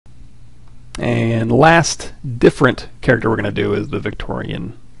And last different character we're going to do is the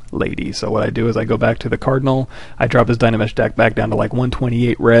Victorian lady. So what I do is I go back to the Cardinal, I drop his Dynamesh deck back down to like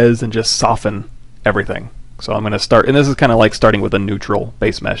 128 res and just soften everything. So I'm going to start, and this is kind of like starting with a neutral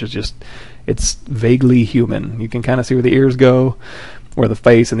base mesh. It's vaguely human. You can kind of see where the ears go, where the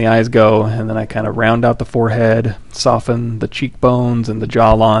face and the eyes go, and then I kind of round out the forehead, soften the cheekbones and the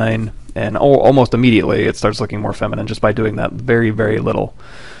jawline, and almost immediately it starts looking more feminine just by doing that very, very little.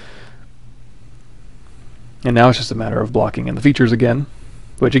 And now it's just a matter of blocking in the features again,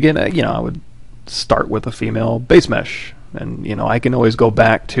 which again, I would start with a female base mesh. And, I can always go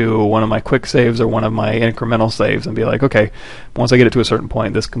back to one of my quick saves or one of my incremental saves and be like, okay, once I get it to a certain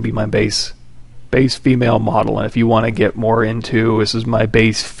point, this can be my base female model. And if you want to get more into, this is my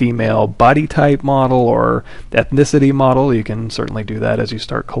base female body type model or ethnicity model, you can certainly do that as you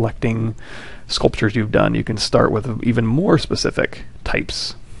start collecting sculptures you've done. You can start with even more specific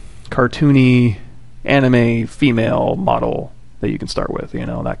types. Cartoony, anime, female model that you can start with,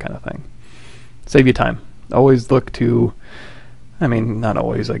 that kind of thing. Save you time. Always look to, not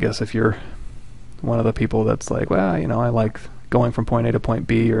always, I guess, if you're one of the people that's like, well, I like going from point A to point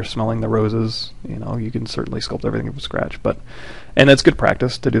B or smelling the roses, you can certainly sculpt everything from scratch. And it's good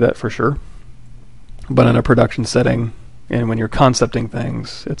practice to do that for sure. But in a production setting, and when you're concepting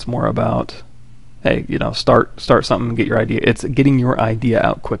things, it's more about, hey, start something, get your idea. It's getting your idea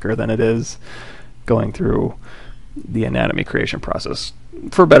out quicker than it is going through the anatomy creation process.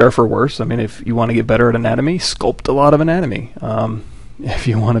 For better or for worse. If you want to get better at anatomy, sculpt a lot of anatomy. If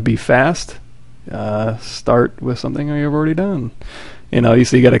you want to be fast, start with something you've already done. So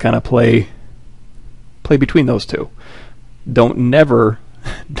you got to kind of play between those two. Don't never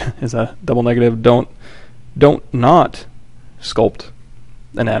is a double negative. Don't not sculpt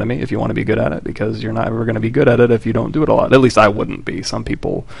anatomy if you want to be good at it, because you're not ever going to be good at it if you don't do it a lot. At least I wouldn't be. Some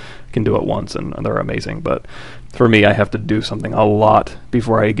people can do it once and they're amazing, but for me, I have to do something a lot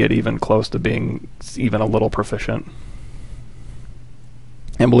before I get even close to being even a little proficient.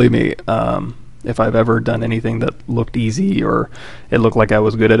 And believe me, if I've ever done anything that looked easy or it looked like I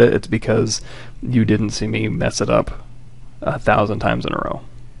was good at it, it's because you didn't see me mess it up 1,000 times in a row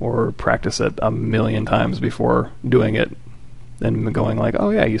or practice it 1,000,000 times before doing it and going like,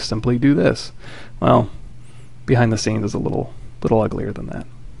 oh yeah, you simply do this. Well, behind the scenes is a little uglier than that.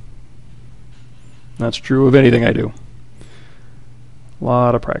 That's true of anything I do. A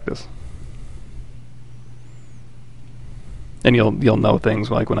lot of practice. And you'll know things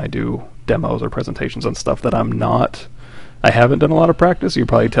like when I do demos or presentations and stuff that I haven't done a lot of practice. You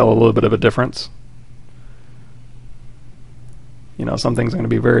probably tell a little bit of a difference. Some things I'm going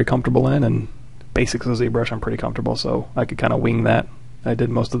to be very comfortable in, and basics of ZBrush I'm pretty comfortable, so I could kind of wing that. I did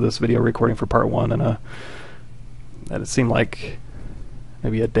most of this video recording for part one and it seemed like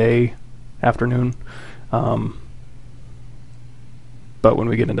maybe a day, afternoon. But when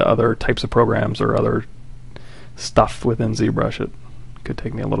we get into other types of programs or other stuff within ZBrush, it could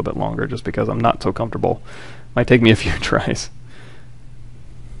take me a little bit longer just because I'm not so comfortable. Might take me a few tries.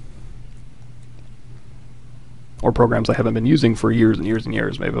 Or programs I haven't been using for years and years and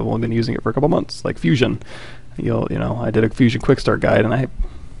years. Maybe I've only been using it for a couple months, like Fusion. I did a Fusion Quick Start guide, and I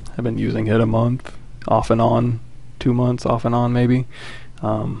have been using it a month, off and on, 2 months, off and on maybe.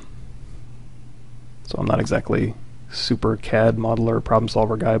 So I'm not exactly super CAD modeler, problem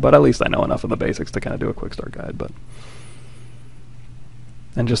solver guy, but at least I know enough of the basics to kind of do a Quick Start guide.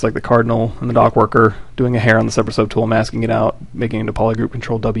 And just like the Cardinal and the Dock Worker, doing a hair on the Separate tool, masking it out, making it into Polygroup,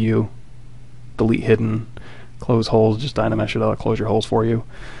 Control W, delete hidden, close holes, just Dynamesh it out, close your holes for you.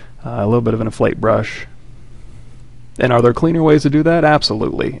 A little bit of an inflate brush. And are there cleaner ways to do that?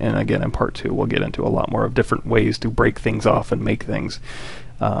 Absolutely. And again, in part two, we'll get into a lot more of different ways to break things off and make things.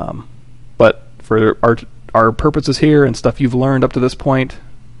 But for our purposes here and stuff you've learned up to this point,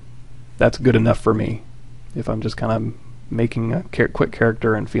 that's good enough for me. If I'm just kind of making a quick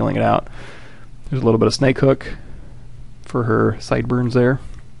character and feeling it out. There's a little bit of snake hook for her sideburns there.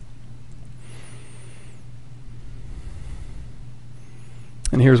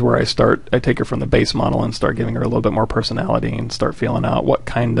 And here's where I take her from the base model and start giving her a little bit more personality and start feeling out what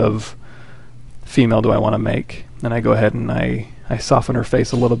kind of female do I want to make. And I go ahead and I soften her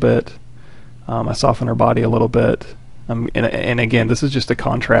face a little bit. I soften her body a little bit. And again, this is just to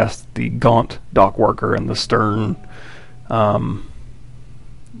contrast the gaunt Dock Worker and the stern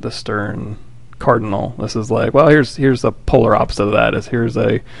Cardinal. This is like, well, here's the polar opposite of that. Here's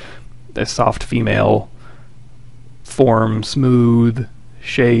a soft female form, smooth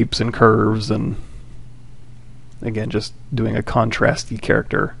shapes and curves, and again, just doing a contrasty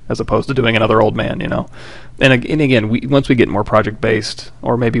character as opposed to doing another old man, you know. And again, once we get more project based,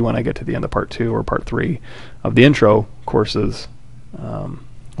 or maybe when I get to the end of part 2 or part 3 of the intro courses,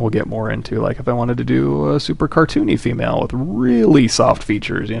 we'll get more into, like, if I wanted to do a super cartoony female with really soft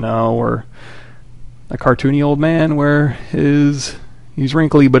features, you know, or a cartoony old man where he's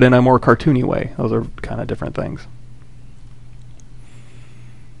wrinkly but in a more cartoony way. Those are kind of different things.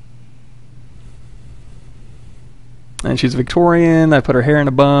 And she's Victorian. I put her hair in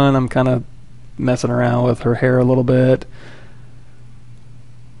a bun. I'm kind of messing around with her hair a little bit.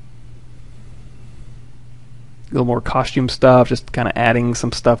 A little more costume stuff, just kind of adding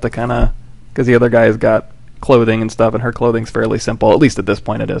some stuff to kind of, because the other guy's got clothing and stuff, and her clothing's fairly simple. At least at this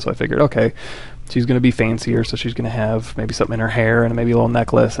point it is. So I figured, okay, she's going to be fancier, so she's going to have maybe something in her hair and maybe a little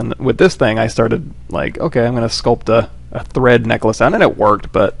necklace. And with this thing, I started like, okay, I'm going to sculpt a thread necklace on, and it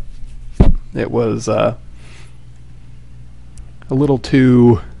worked, but it was a little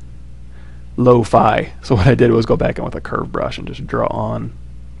too lo-fi. So what I did was go back in with a curved brush and just draw on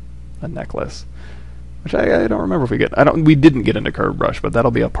a necklace, which I don't remember if we didn't get into curved brush, but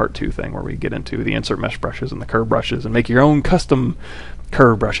that'll be a part 2 thing where we get into the insert mesh brushes and the curved brushes and make your own custom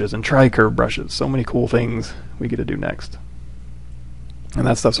curved brushes and try curved brushes. So many cool things we get to do next. And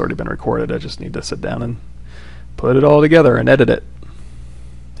that stuff's already been recorded. I just need to sit down and put it all together and edit it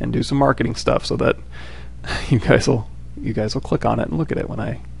and do some marketing stuff so that you guys will click on it and look at it when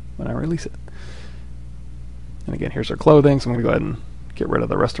I release it. And again, here's her clothing, so I'm going to go ahead and get rid of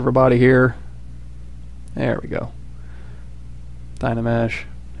the rest of her body here. There we go. Dynamesh.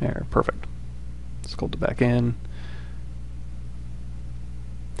 There, perfect. Sculpt it back in.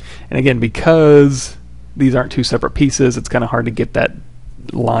 And again, because these aren't 2 separate pieces, it's kind of hard to get that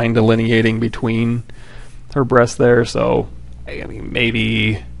line delineating between her breasts there, so I mean,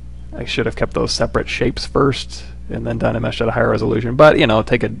 maybe I should have kept those separate shapes first and then Dynamesh at a higher resolution. But, you know,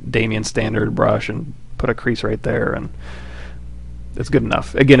 take a Damien standard brush and put a crease right there, and it's good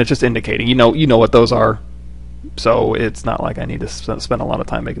enough. Again, it's just indicating. You know what those are, so it's not like I need to spend a lot of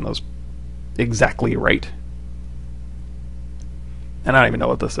time making those exactly right. And I don't even know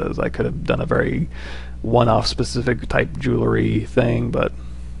what this is. I could have done a very one-off specific type jewelry thing, but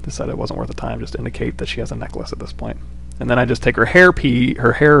decided it wasn't worth the time just to indicate that she has a necklace at this point. And then I just take her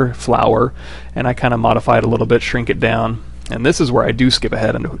hair flower, and I kind of modify it a little bit, shrink it down. And this is where I do skip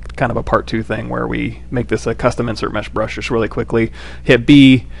ahead into kind of a part 2 thing where we make this a custom insert mesh brush just really quickly. Hit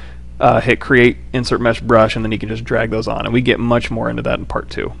B, hit create insert mesh brush, and then you can just drag those on. And we get much more into that in part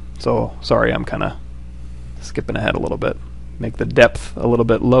 2. So sorry, I'm kind of skipping ahead a little bit. Make the depth a little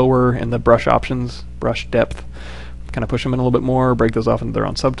bit lower in the brush options, brush depth. Kind of push them in a little bit more, break those off into their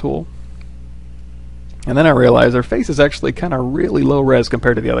own subtool. And then I realized their face is actually kind of really low res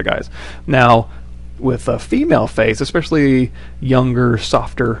compared to the other guys. Now, with a female face, especially younger,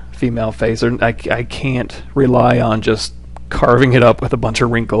 softer female face, I can't rely on just carving it up with a bunch of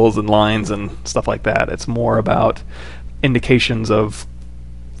wrinkles and lines and stuff like that. It's more about indications of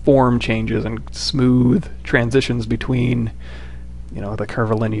form changes and smooth transitions between, you know, the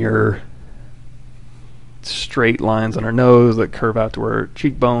curvilinear straight lines on her nose that curve out to her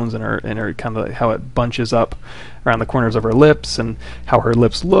cheekbones, and her kind of how it bunches up around the corners of her lips, and how her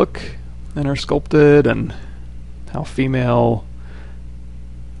lips look and are sculpted, and how female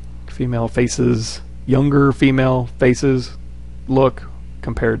faces, younger female faces look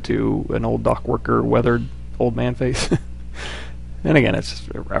compared to an old dock worker, weathered old man face. And again, it's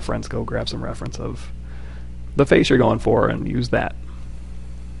just a reference. Go grab some reference of the face you're going for and use that.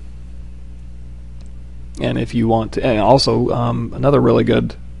 And if you want to, and also another really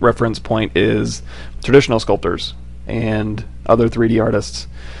good reference point is traditional sculptors and other 3D artists,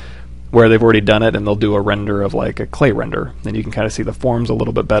 where they've already done it and they'll do a render of like a clay render, and you can kind of see the forms a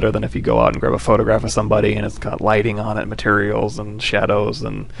little bit better than if you go out and grab a photograph of somebody and it's got lighting on it, materials and shadows,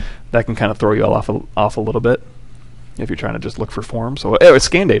 and that can kind of throw you all off a little bit if you're trying to just look for form. So it's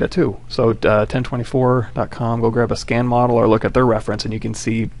scan data too. So 1024.com, go grab a scan model or look at their reference, and you can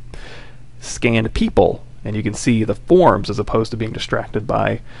see scanned people, and you can see the forms as opposed to being distracted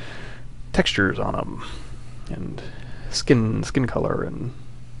by textures on them and skin color and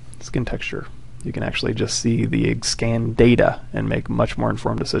skin texture. You can actually just see the scanned data and make much more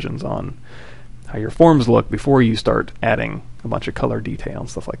informed decisions on how your forms look before you start adding a bunch of color detail and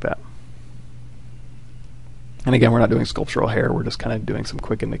stuff like that. And again, we're not doing sculptural hair, we're just kind of doing some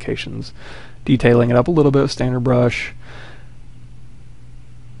quick indications, detailing it up a little bit with standard brush,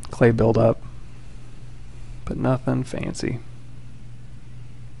 clay buildup, but nothing fancy.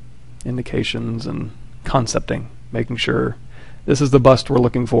 Indications and concepting, making sure this is the bust we're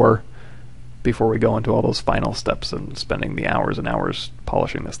looking for, before we go into all those final steps and spending the hours and hours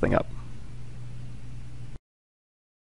polishing this thing up.